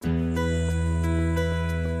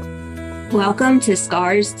Welcome to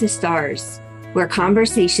Scars to Stars, where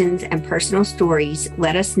conversations and personal stories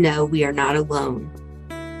let us know we are not alone.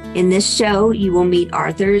 In this show, you will meet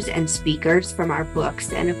authors and speakers from our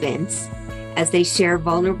books and events as they share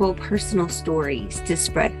vulnerable personal stories to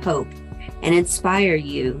spread hope and inspire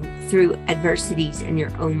you through adversities in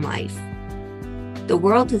your own life. The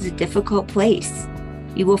world is a difficult place.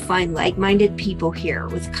 You will find like-minded people here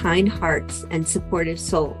with kind hearts and supportive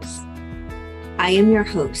souls. I am your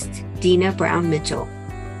host, Dina Brown Mitchell.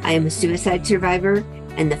 I am a suicide survivor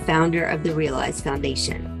and the founder of the Realize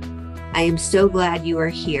Foundation. I am so glad you are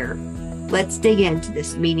here. Let's dig into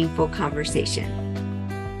this meaningful conversation.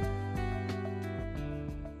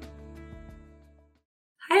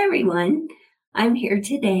 Hi, everyone. I'm here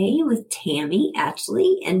today with Tammy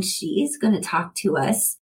Atchley, and she's going to talk to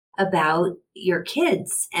us about your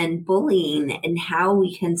kids and bullying and how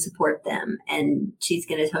we can support them. And she's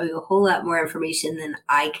going to tell you a whole lot more information than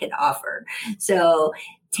I could offer. So,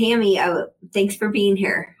 Tammy, thanks for being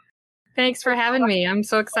here. Thanks for having me. I'm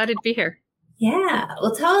so excited to be here. Yeah.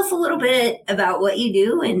 Well, tell us a little bit about what you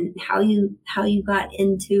do and how you got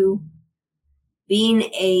into being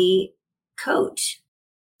a coach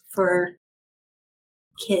for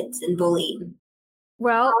kids and bullying.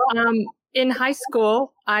 Well, in high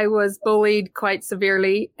school, I was bullied quite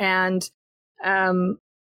severely, and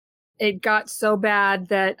it got so bad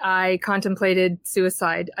that I contemplated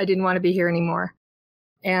suicide. I didn't want to be here anymore.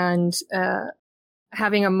 And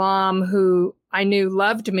having a mom who I knew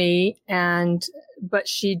loved me, but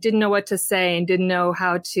she didn't know what to say and didn't know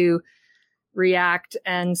how to react,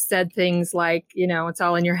 and said things like, it's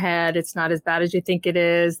all in your head. It's not as bad as you think it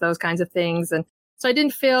is, those kinds of things. And so I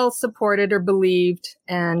didn't feel supported or believed.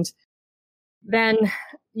 And then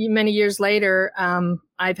many years later,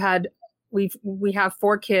 we have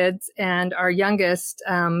 4 kids, and our youngest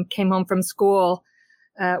came home from school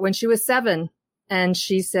when she was 7, and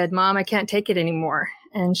she said, "Mom, I can't take it anymore."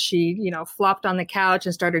 And she, flopped on the couch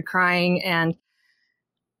and started crying. And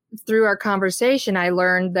through our conversation, I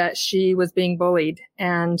learned that she was being bullied.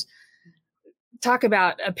 And talk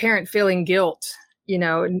about a parent feeling guilt,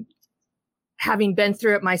 and having been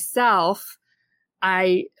through it myself,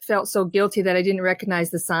 I felt so guilty that I didn't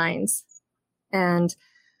recognize the signs. And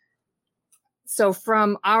so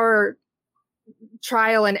from our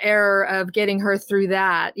trial and error of getting her through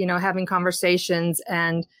that, having conversations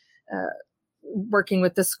and working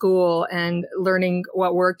with the school and learning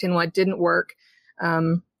what worked and what didn't work,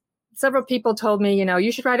 several people told me,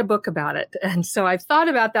 you should write a book about it. And so I've thought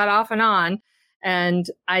about that off and on. And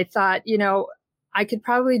I thought, I could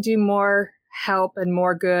probably do more help and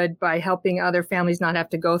more good by helping other families not have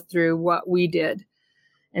to go through what we did.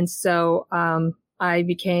 And so I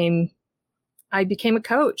became a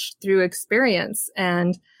coach through experience,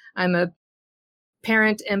 and I'm a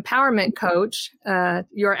parent empowerment coach,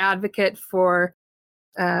 your advocate for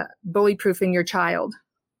bully proofing your child.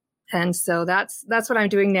 And so that's what I'm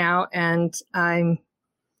doing now, and I'm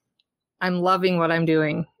loving what I'm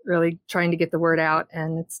doing, really trying to get the word out,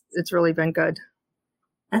 and it's really been good.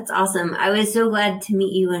 That's awesome. I was so glad to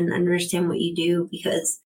meet you and understand what you do,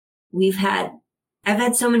 because I've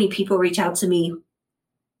had so many people reach out to me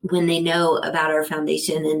when they know about our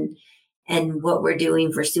foundation and what we're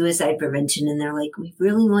doing for suicide prevention. And they're like, "We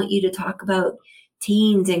really want you to talk about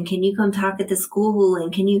teens, and can you come talk at the school?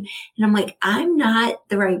 And I'm like, I'm not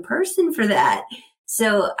the right person for that."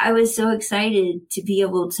 So I was so excited to be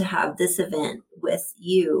able to have this event with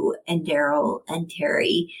you and Daryl and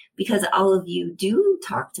Terry, because all of you do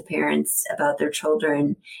talk to parents about their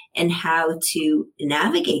children and how to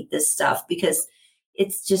navigate this stuff, because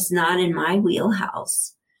it's just not in my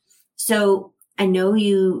wheelhouse. So I know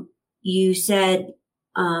you said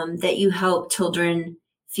that you help children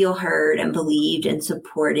feel heard and believed and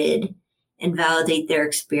supported and validate their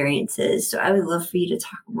experiences. So I would love for you to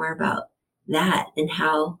talk more about that and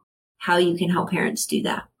how you can help parents do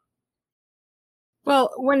that.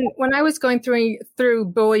 Well, when I was going through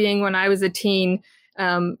bullying when I was a teen,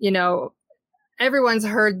 everyone's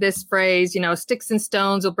heard this phrase, sticks and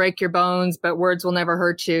stones will break your bones, but words will never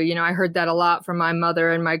hurt you. I heard that a lot from my mother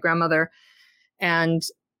and my grandmother and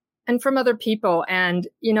from other people. And,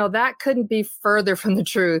 that couldn't be further from the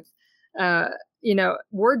truth.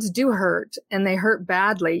 Words do hurt, and they hurt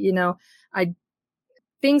badly.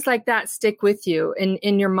 Things like that stick with you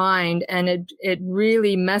in your mind, and it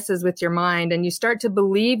really messes with your mind, and you start to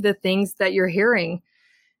believe the things that you're hearing.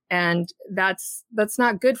 And that's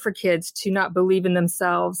not good for kids to not believe in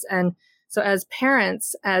themselves. And so as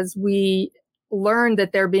parents, as we learn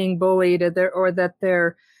that they're being bullied or that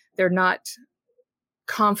they're not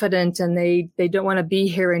confident and they don't want to be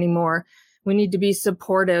here anymore, We need to be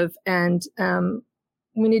supportive, and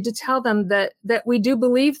we need to tell them that we do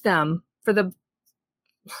believe them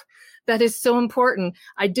that is so important.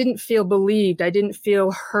 I didn't feel believed. I didn't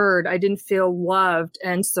feel heard. I didn't feel loved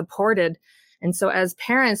and supported. And so as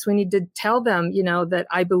parents, we need to tell them, that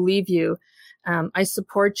I believe you. I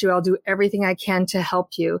support you. I'll do everything I can to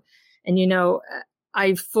help you. And,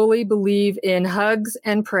 I fully believe in hugs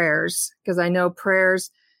and prayers, because I know prayers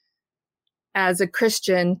as a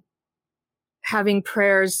Christian, having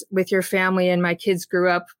prayers with your family, and my kids grew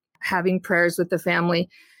up having prayers with the family.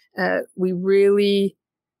 It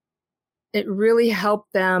really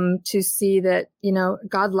helped them to see that,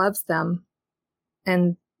 God loves them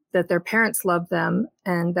and that their parents love them.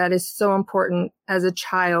 And that is so important as a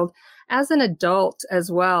child, as an adult as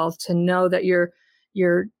well, to know that you're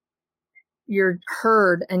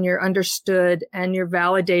heard and you're understood and you're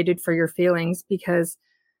validated for your feelings, because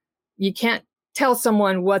you can't tell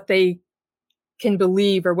someone what they can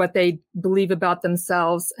believe or what they believe about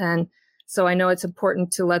themselves. And so I know it's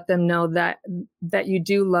important to let them know that you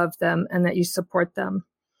do love them and that you support them.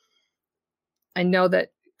 I know that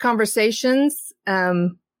conversations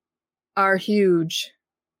are huge.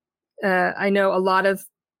 I know a lot of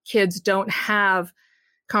kids don't have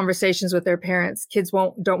conversations with their parents. Kids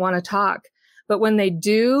don't want to talk. But when they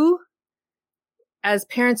do, as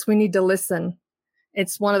parents, we need to listen.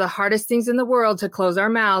 It's one of the hardest things in the world to close our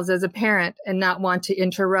mouths as a parent and not want to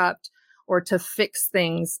interrupt or to fix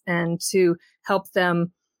things and to help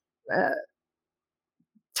them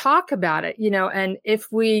talk about it, and if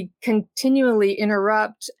we continually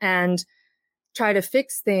interrupt and try to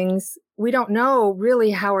fix things, we don't know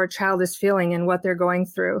really how our child is feeling and what they're going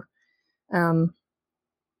through.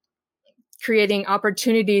 Creating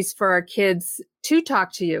opportunities for our kids to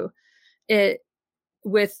talk to you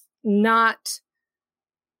with not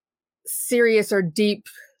serious or deep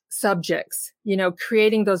subjects,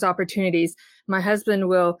 creating those opportunities. My husband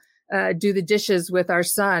will do the dishes with our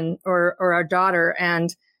son or our daughter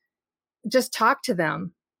and just talk to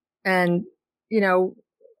them. And,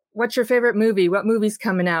 what's your favorite movie? What movie's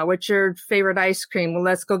coming out? What's your favorite ice cream? Well,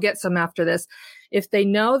 let's go get some after this. If they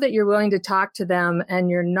know that you're willing to talk to them and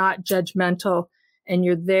you're not judgmental and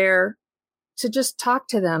you're there to just talk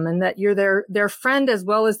to them and that you're their friend as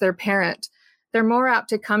well as their parent, they're more apt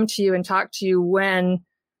to come to you and talk to you when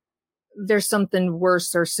there's something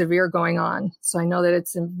worse or severe going on. So I know that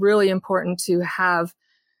it's really important to have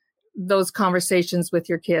those conversations with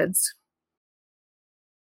your kids.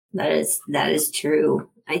 That is true.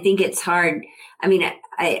 I think it's hard. I mean,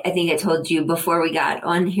 I think I told you before we got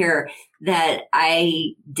on here that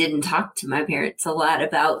I didn't talk to my parents a lot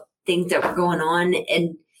about things that were going on,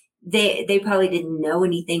 and they probably didn't know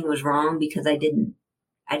anything was wrong because I didn't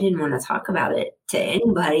want to talk about it to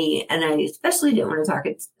anybody, and I especially didn't want to talk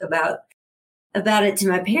about it to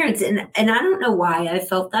my parents. And I don't know why I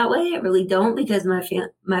felt that way. I really don't, because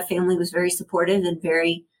my family was very supportive and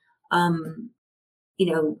very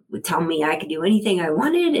would tell me I could do anything I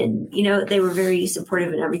wanted. And, they were very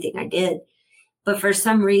supportive in everything I did. But for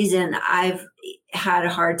some reason, I've had a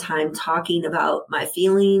hard time talking about my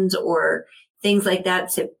feelings or things like that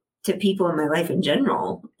to people in my life in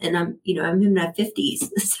general. And I'm in my 50s.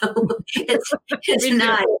 So it's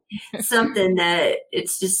not something that,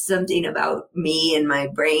 it's just something about me and my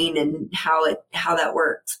brain and how that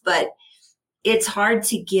works. But it's hard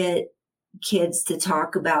to get kids to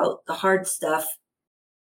talk about the hard stuff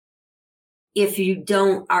if you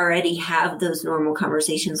don't already have those normal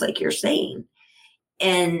conversations like you're saying.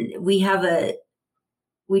 And I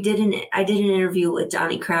did an interview with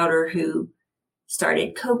Johnny Crowder, who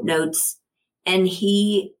started Cope Notes, and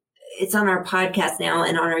it's on our podcast now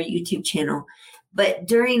and on our YouTube channel. But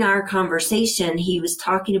during our conversation, he was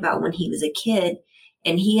talking about when he was a kid,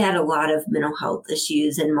 and he had a lot of mental health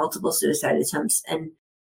issues and multiple suicide attempts. And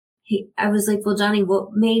I was like, well, Johnny,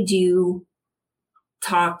 what made you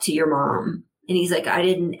talk to your mom? And he's like, I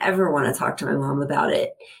didn't ever want to talk to my mom about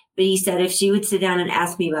it. But he said if she would sit down and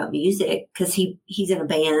ask me about music, because he's in a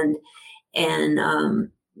band, and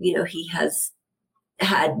he has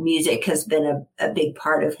had music has been a big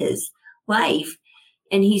part of his life.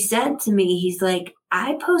 And he said to me, he's like,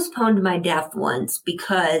 I postponed my death once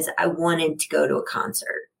because I wanted to go to a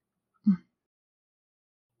concert.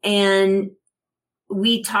 And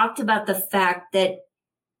we talked about the fact that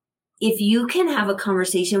if you can have a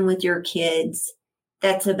conversation with your kids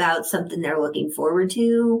that's about something they're looking forward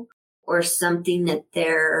to or something that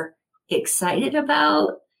they're excited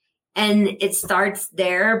about, and it starts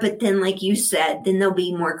there, but then, like you said, then they'll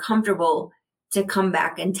be more comfortable to come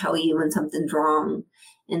back and tell you when something's wrong.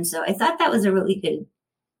 And so I thought that was a really good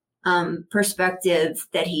perspective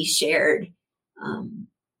that he shared.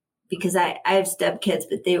 because I have stepkids,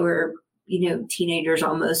 but they were, teenagers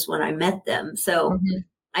almost when I met them. So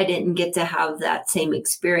I didn't get to have that same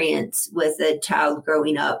experience with a child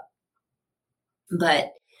growing up.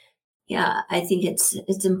 But yeah, I think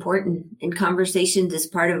it's important, and conversations is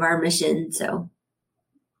part of our mission. So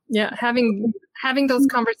yeah, having those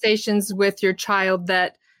conversations with your child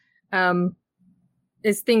that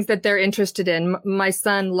is things that they're interested in. My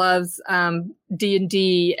son loves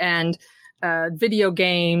D&D and video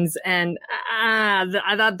games, and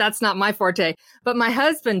that's not my forte, but my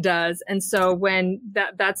husband does. And so when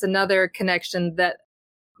that's another connection that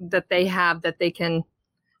they have that they can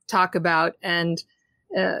talk about. And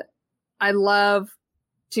I love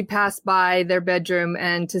to pass by their bedroom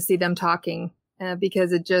and to see them talking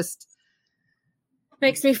because it just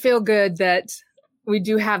makes me feel good that we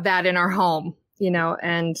do have that in our home,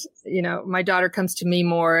 and, my daughter comes to me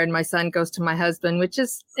more and my son goes to my husband, which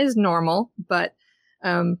is normal. But,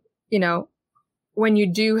 when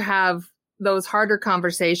you do have those harder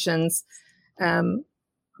conversations,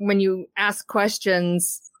 when you ask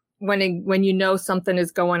questions, when something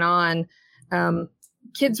is going on,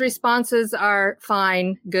 kids' responses are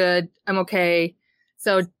fine, good, I'm okay.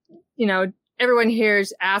 So, everyone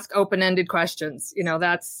hears ask open-ended questions.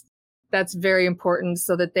 That's very important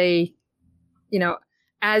so that they,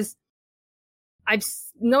 as I've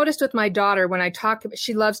noticed with my daughter, when I talk,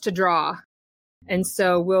 she loves to draw. And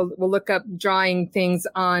so we'll look up drawing things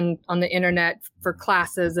on the internet for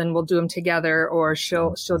classes, and we'll do them together, or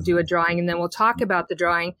she'll do a drawing and then we'll talk about the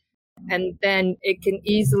drawing. And then it can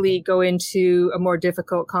easily go into a more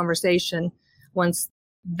difficult conversation once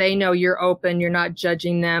they know you're open, you're not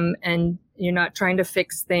judging them, and you're not trying to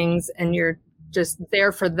fix things, and you're just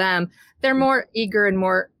there for them. They're more eager and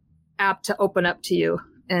more apt to open up to you.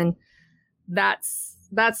 And that's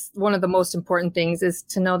one of the most important things, is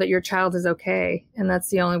to know that your child is okay. And that's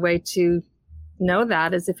the only way to know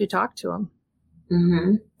that, is if you talk to them.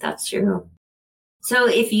 Mm-hmm. That's true. So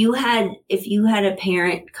if you had a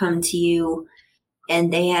parent come to you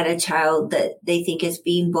and they had a child that they think is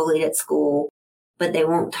being bullied at school, but they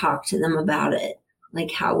won't talk to them about it,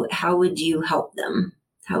 like how would you help them?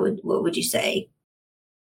 What would you say?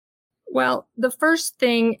 Well, the first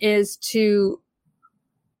thing is to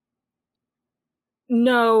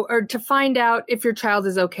know, or to find out if your child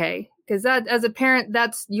is okay. Because that, as a parent,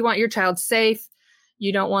 you want your child safe.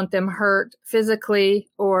 You don't want them hurt physically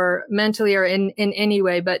or mentally or in any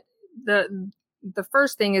way. But the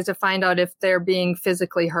first thing is to find out if they're being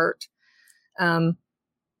physically hurt.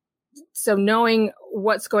 So knowing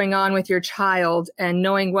what's going on with your child and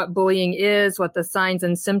knowing what bullying is, what the signs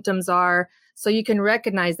and symptoms are, so you can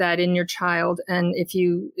recognize that in your child. And if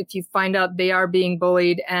you find out they are being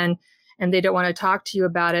bullied and they don't want to talk to you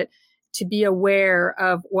about it, to be aware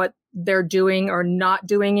of what they're doing or not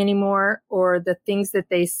doing anymore, or the things that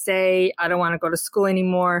they say, I don't want to go to school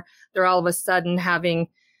anymore. They're all of a sudden having,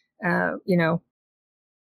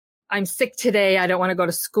 I'm sick today, I don't want to go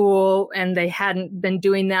to school, and they hadn't been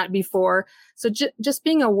doing that before. So just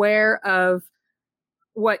being aware of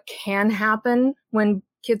what can happen when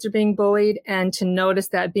kids are being bullied, and to notice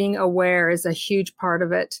that being aware is a huge part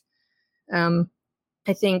of it.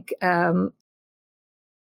 I think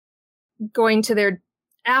going to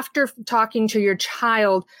after talking to your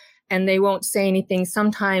child and they won't say anything,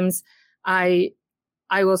 sometimes I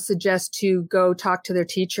will suggest to go talk to their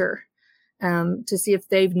teacher to see if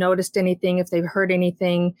they've noticed anything, if they've heard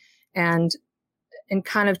anything, and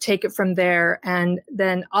kind of take it from there. And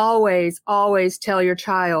then always tell your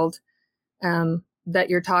child that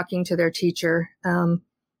you're talking to their teacher.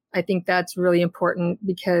 I think that's really important,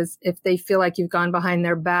 because if they feel like you've gone behind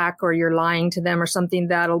their back or you're lying to them or something,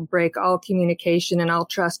 that'll break all communication and all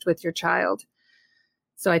trust with your child.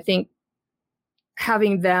 So I think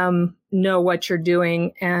having them know what you're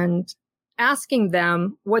doing and asking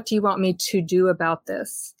them, what do you want me to do about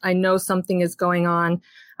this? I know something is going on.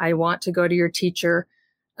 I want to go to your teacher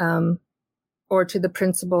or to the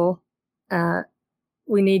principal.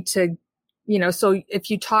 We need to, so if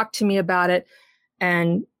you talk to me about it,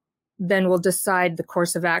 and then we'll decide the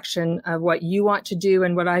course of action of what you want to do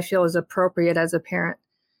and what I feel is appropriate as a parent.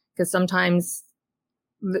 Because sometimes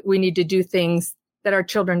we need to do things that our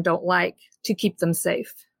children don't like to keep them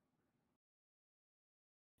safe.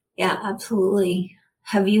 Yeah, absolutely.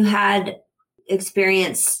 Have you had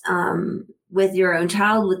experience with your own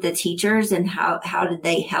child, with the teachers, and how did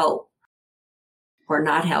they help or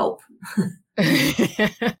not help?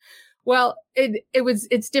 Well,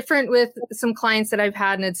 it's different with some clients that I've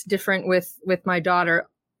had, and it's different with my daughter.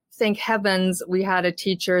 Thank heavens we had a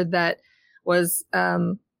teacher that was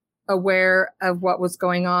aware of what was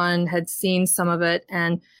going on, had seen some of it.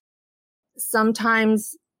 And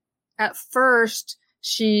sometimes at first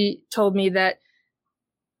she told me that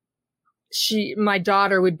my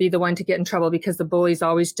daughter would be the one to get in trouble because the bullies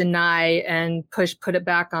always deny and put it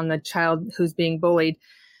back on the child who's being bullied.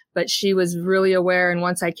 But she was really aware. And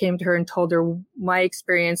once I came to her and told her my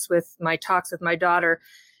experience with my talks with my daughter,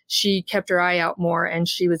 she kept her eye out more, and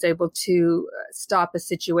she was able to stop a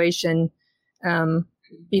situation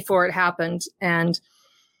before it happened. And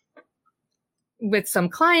with some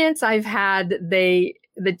clients I've had,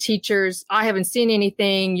 the teachers, I haven't seen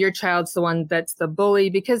anything. Your child's the one that's the bully,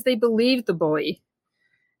 because they believe the bully.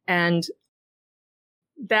 And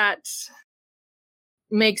that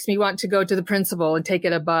makes me want to go to the principal and take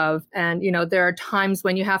it above. And, there are times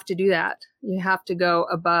when you have to do that. You have to go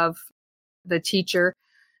above the teacher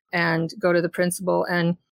and go to the principal.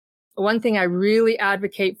 And one thing I really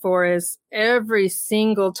advocate for is every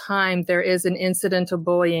single time there is an incident of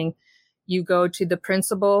bullying, you go to the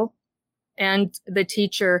principal and the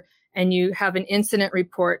teacher and you have an incident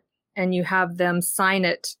report and you have them sign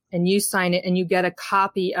it and you sign it and you get a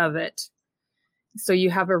copy of it. So you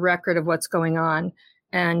have a record of what's going on.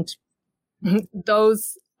 And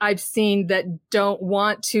those I've seen that don't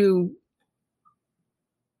want to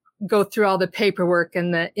go through all the paperwork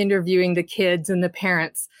and the interviewing the kids and the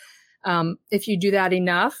parents. If you do that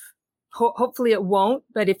enough, hopefully it won't,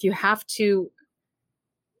 but if you have to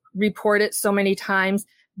report it so many times,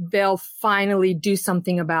 they'll finally do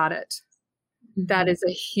something about it. That is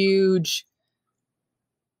a huge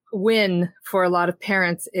win for a lot of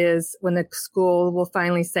parents, is when the school will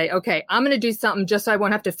finally say, okay, I'm going to do something just so I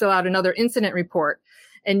won't have to fill out another incident report.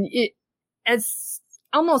 And as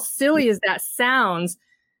almost silly as that sounds,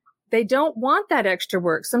 they don't want that extra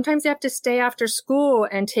work. Sometimes you have to stay after school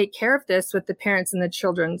and take care of this with the parents and the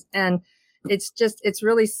children. And it's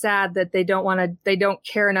really sad that they don't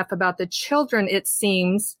care enough about the children, it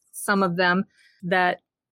seems, some of them, that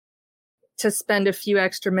to spend a few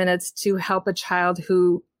extra minutes to help a child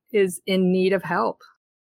who is in need of help.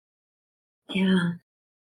 Yeah.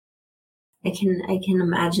 I can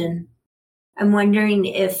imagine. I'm wondering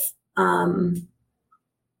if,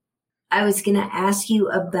 I was going to ask you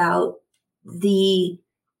about the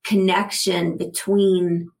connection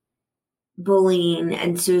between bullying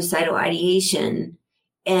and suicidal ideation.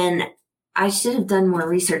 And I should have done more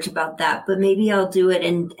research about that, but maybe I'll do it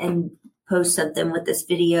and post something with this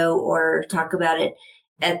video or talk about it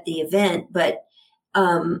at the event. But,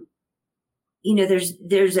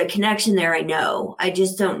 there's a connection there. I know. I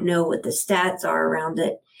just don't know what the stats are around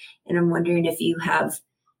it. And I'm wondering if you have,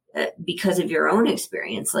 because of your own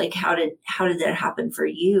experience, like how did that happen for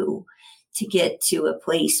you to get to a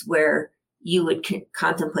place where you would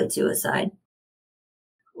contemplate suicide?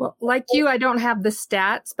 Well, like you, I don't have the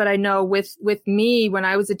stats, but I know with me, when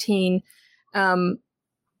I was a teen, I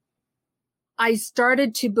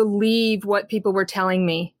started to believe what people were telling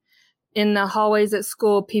me. In the hallways at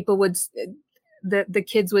school, the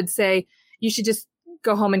kids would say, you should just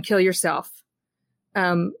go home and kill yourself.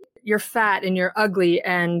 You're fat and you're ugly.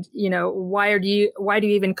 And, why do you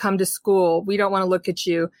even come to school? We don't want to look at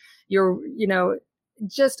you. You're,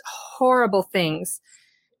 just horrible things.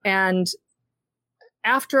 And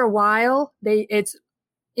after a while, it's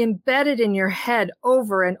embedded in your head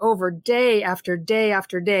over and over, day after day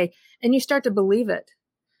after day. And you start to believe it.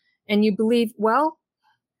 And you believe, well,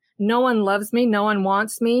 no one loves me. No one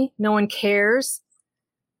wants me. No one cares.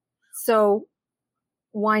 So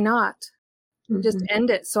why not? Just end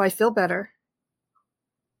it so I feel better.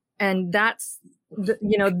 And that's,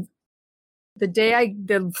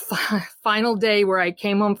 the final day where I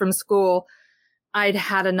came home from school, I'd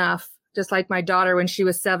had enough. Just like my daughter, when she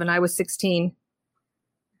was 7, I was 16.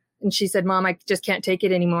 And she said, Mom, I just can't take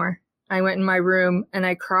it anymore. I went in my room and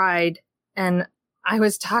I cried, and I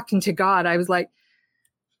was talking to God. I was like,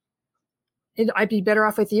 I'd be better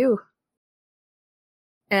off with you.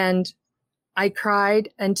 And I cried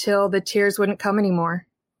until the tears wouldn't come anymore.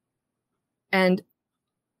 And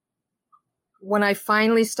when I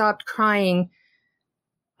finally stopped crying,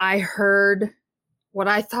 I heard what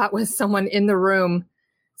I thought was someone in the room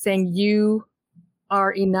saying, you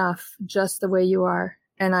are enough just the way you are,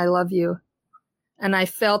 and I love you. And I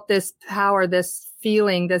felt this power, this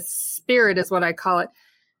feeling, this spirit is what I call it,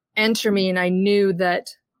 enter me. And I knew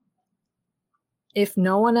that if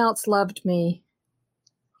no one else loved me,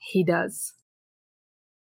 he does.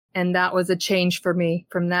 And that was a change for me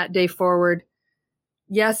from that day forward.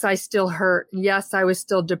 Yes, I still hurt. Yes, I was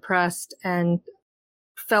still depressed and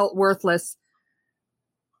felt worthless,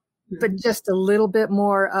 but just a little bit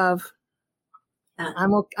more of,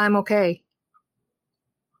 I'm okay.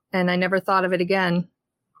 and I never thought of it again.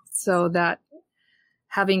 So that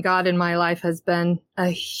having God in my life has been a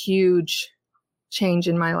huge change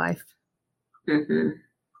in my life. Mm-hmm.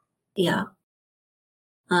 Yeah.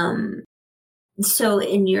 So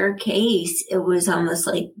in your case, it was almost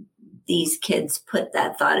like these kids put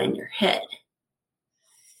that thought in your head.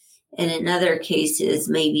 And in other cases,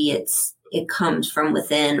 maybe it comes from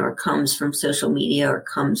within, or comes from social media, or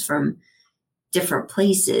comes from different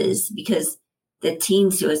places, because the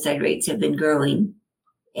teen suicide rates have been growing.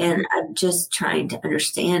 And I'm just trying to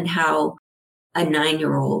understand how a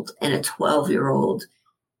 9-year-old and a 12-year-old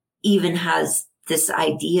even has this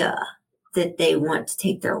idea that they want to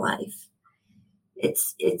take their life.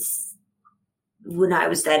 It's when I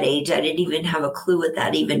was that age, I didn't even have a clue what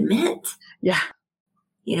that even meant. Yeah.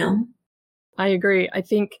 You know? I agree. I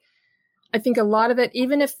think a lot of it,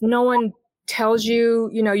 even if no one tells you,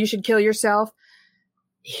 you should kill yourself,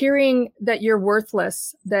 hearing that you're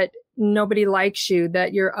worthless, that nobody likes you,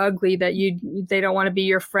 that you're ugly, that they don't want to be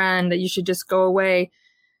your friend, that you should just go away.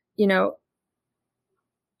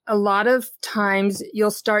 A lot of times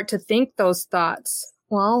you'll start to think those thoughts.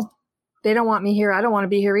 Well, they don't want me here. I don't want to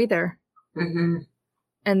be here either. Mm-hmm.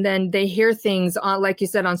 And then they hear things on, like you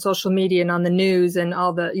said, on social media and on the news, and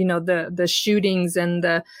all the, the shootings and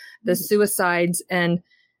the suicides. And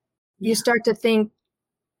you start to think,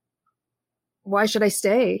 why should I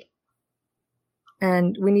stay?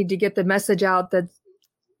 And we need to get the message out that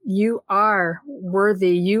you are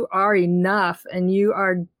worthy, you are enough, and you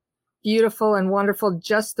are beautiful and wonderful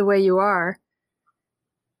just the way you are.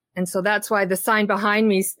 And so that's why the sign behind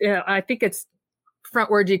me, I think it's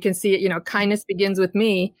frontward, you can see it, kindness begins with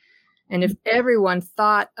me. And if everyone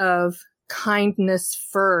thought of kindness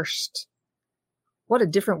first, what a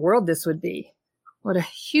different world this would be. What a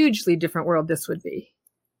hugely different world this would be.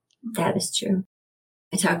 That is true.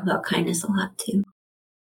 I talk about kindness a lot too.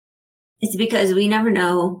 It's because we never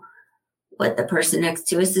know what the person next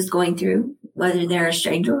to us is going through, whether they're a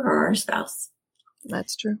stranger or our spouse.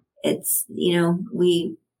 That's true. It's,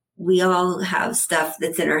 we all have stuff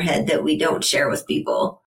that's in our head that we don't share with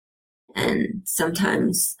people. And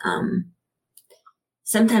sometimes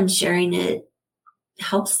sharing it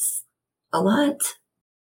helps a lot,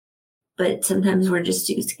 but sometimes we're just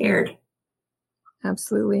too scared.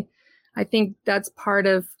 Absolutely. I think that's part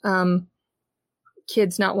of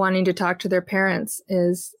kids not wanting to talk to their parents,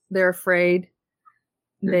 is they're afraid.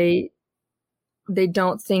 Mm-hmm. They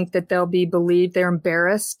don't think that they'll be believed. They're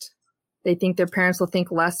embarrassed. They think their parents will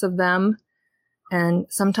think less of them. And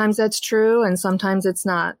sometimes that's true, and sometimes it's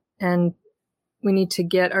not. And we need to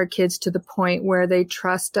get our kids to the point where they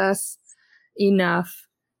trust us enough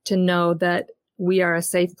to know that we are a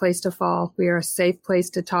safe place to fall. We are a safe place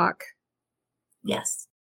to talk. Yes.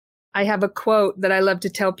 I have a quote that I love to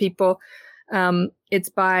tell people. It's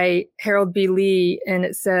by Harold B. Lee, and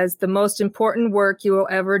it says, "The most important work you will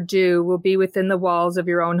ever do will be within the walls of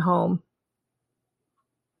your own home."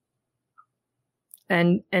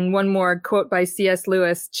 And one more quote by C.S.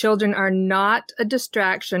 Lewis: "Children are not a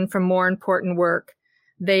distraction from more important work.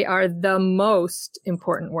 They are the most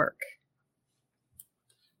important work."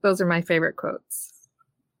 Those are my favorite quotes.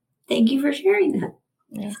 Thank you for sharing that.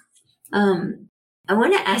 Yeah. I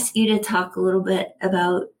want to ask you to talk a little bit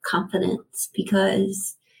about confidence,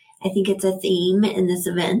 because I think it's a theme in this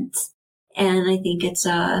event, and I think it's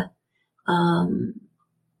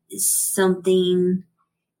something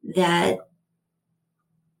that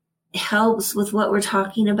helps with what we're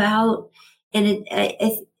talking about. And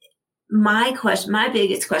my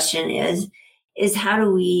biggest question is how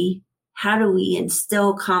do we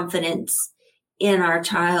instill confidence in our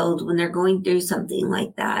child when they're going through something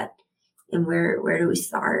like that? And where do we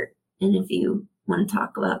start? And if you want to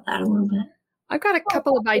talk about that a little bit. I've got a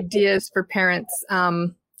couple of ideas for parents.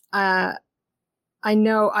 I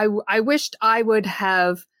know I wished I would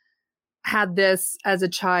have had this as a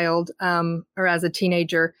child, or as a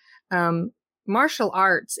teenager. Martial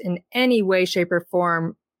arts in any way, shape, or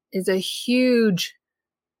form is a huge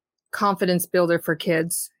confidence builder for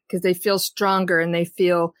kids, because they feel stronger and they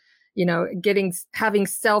feel, having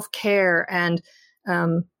self-care and,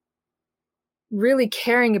 really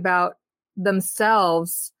caring about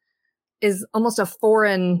themselves is almost a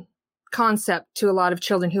foreign concept to a lot of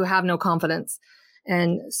children who have no confidence.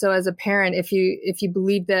 And so as a parent, if you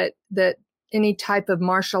believe that any type of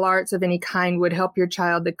martial arts of any kind would help your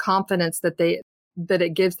child, the confidence that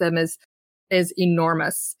it gives them is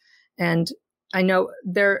enormous. And I know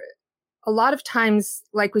a lot of times,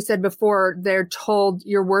 like we said before, they're told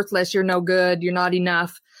you're worthless, you're no good, you're not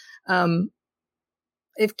enough.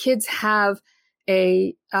 If kids have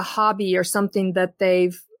a hobby or something that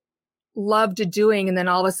they've loved doing and then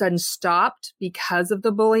all of a sudden stopped because of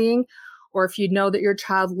the bullying, or if you know that your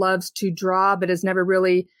child loves to draw but has never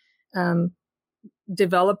really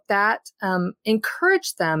developed that,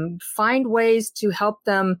 encourage them, find ways to help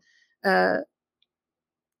them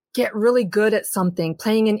get really good at something,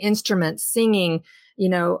 playing an instrument, singing,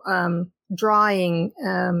 drawing,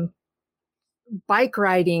 bike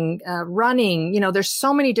riding, running. There's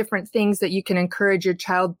so many different things that you can encourage your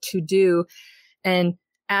child to do. And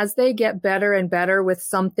as they get better and better with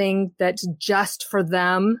something that's just for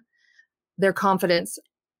them, their confidence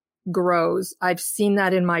grows. I've seen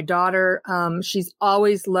that in my daughter. She's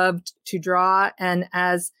always loved to draw. And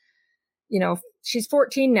as, she's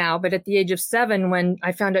 14 now, but at the age of 7, when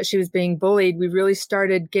I found out she was being bullied, we really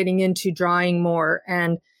started getting into drawing more.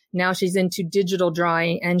 And now she's into digital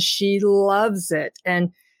drawing and she loves it.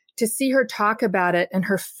 And to see her talk about it and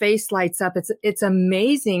her face lights up, it's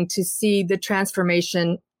amazing to see the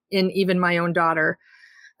transformation in even my own daughter.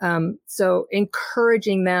 So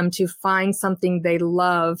encouraging them to find something they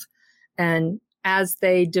love, and as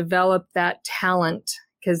they develop that talent,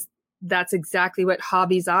 because that's exactly what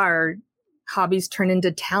hobbies are. Hobbies turn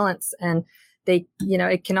into talents, and they,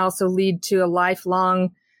 it can also lead to a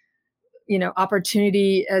lifelong,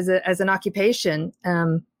 opportunity as an occupation.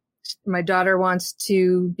 My daughter wants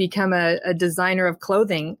to become a designer of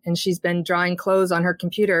clothing, and she's been drawing clothes on her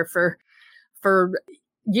computer for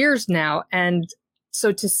years now. And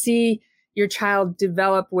so to see your child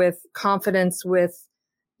develop with confidence, with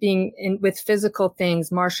being with physical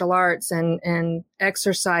things, martial arts and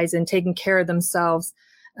exercise and taking care of themselves,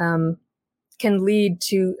 can lead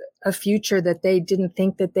to a future that they didn't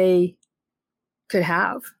think that they could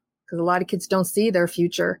have. Because a lot of kids don't see their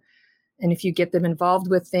future. And if you get them involved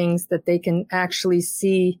with things that they can actually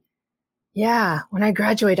see, yeah, when I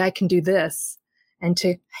graduate, I can do this. And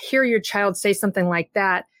to hear your child say something like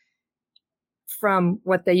that from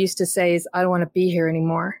what they used to say is, I don't want to be here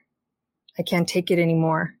anymore. I can't take it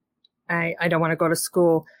anymore. I don't want to go to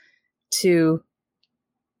school, to,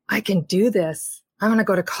 I can do this. I want to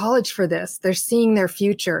go to college for this. They're seeing their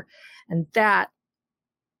future. And that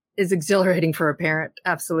is exhilarating for a parent.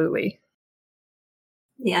 Absolutely.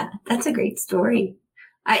 Yeah, that's a great story.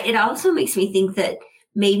 It also makes me think that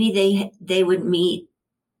maybe they would meet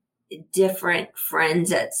different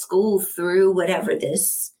friends at school through whatever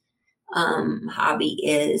this hobby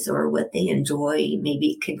is or what they enjoy.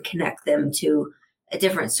 Maybe it could connect them to a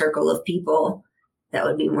different circle of people that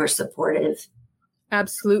would be more supportive.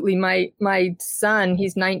 Absolutely. My son,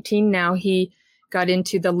 he's 19 now. He got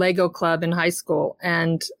into the Lego club in high school,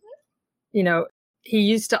 and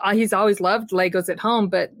he's always loved Legos at home,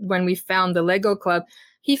 but when we found the Lego club,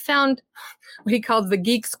 he found what he calls the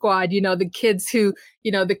geek squad, the kids who,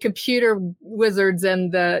 the computer wizards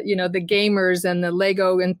and the gamers and the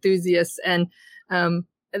Lego enthusiasts. And,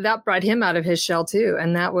 that brought him out of his shell too.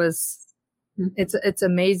 And that was, it's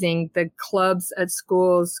amazing. The clubs at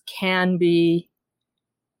schools can be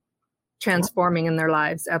transforming in their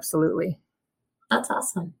lives. Absolutely. That's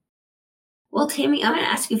awesome. Well, Tammy, I'm going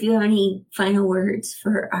to ask you if you have any final words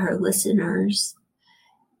for our listeners,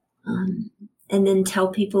 and then tell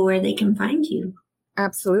people where they can find you.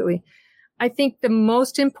 Absolutely. I think the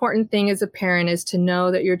most important thing as a parent is to know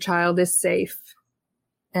that your child is safe,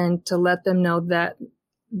 and to let them know that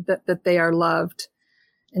they are loved.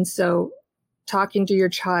 And so talking to your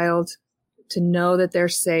child to know that they're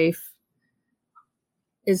safe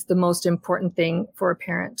is the most important thing for a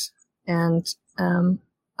parent. And,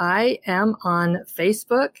 I am on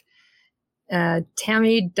Facebook,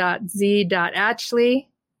 tammy.z.atchley,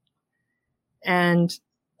 and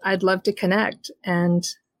I'd love to connect. And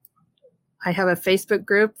I have a Facebook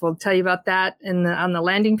group. We'll tell you about that on the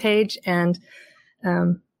landing page. And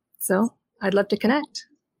so I'd love to connect.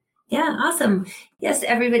 Yeah, awesome. Yes,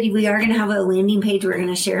 everybody, we are going to have a landing page we're going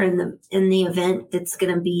to share in the event. That's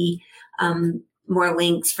going to be more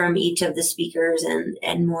links from each of the speakers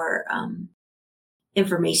and more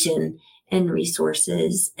information and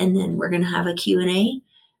resources. And then we're going to have a Q&A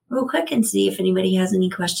real quick and see if anybody has any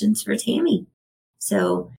questions for Tammy.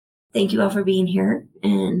 So thank you all for being here,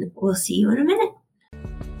 and we'll see you in a minute.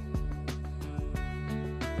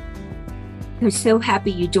 I'm so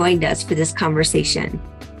happy you joined us for this conversation.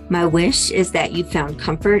 My wish is that you found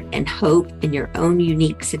comfort and hope in your own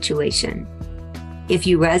unique situation. If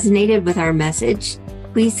you resonated with our message,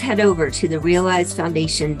 please head over to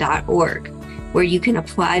therealizefoundation.org, where you can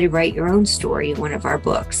apply to write your own story in one of our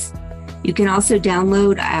books. You can also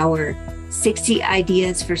download our 60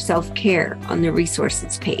 Ideas for Self-Care on the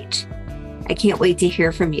resources page. I can't wait to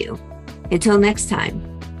hear from you. Until next time,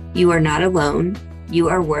 you are not alone, you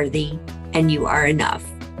are worthy, and you are enough.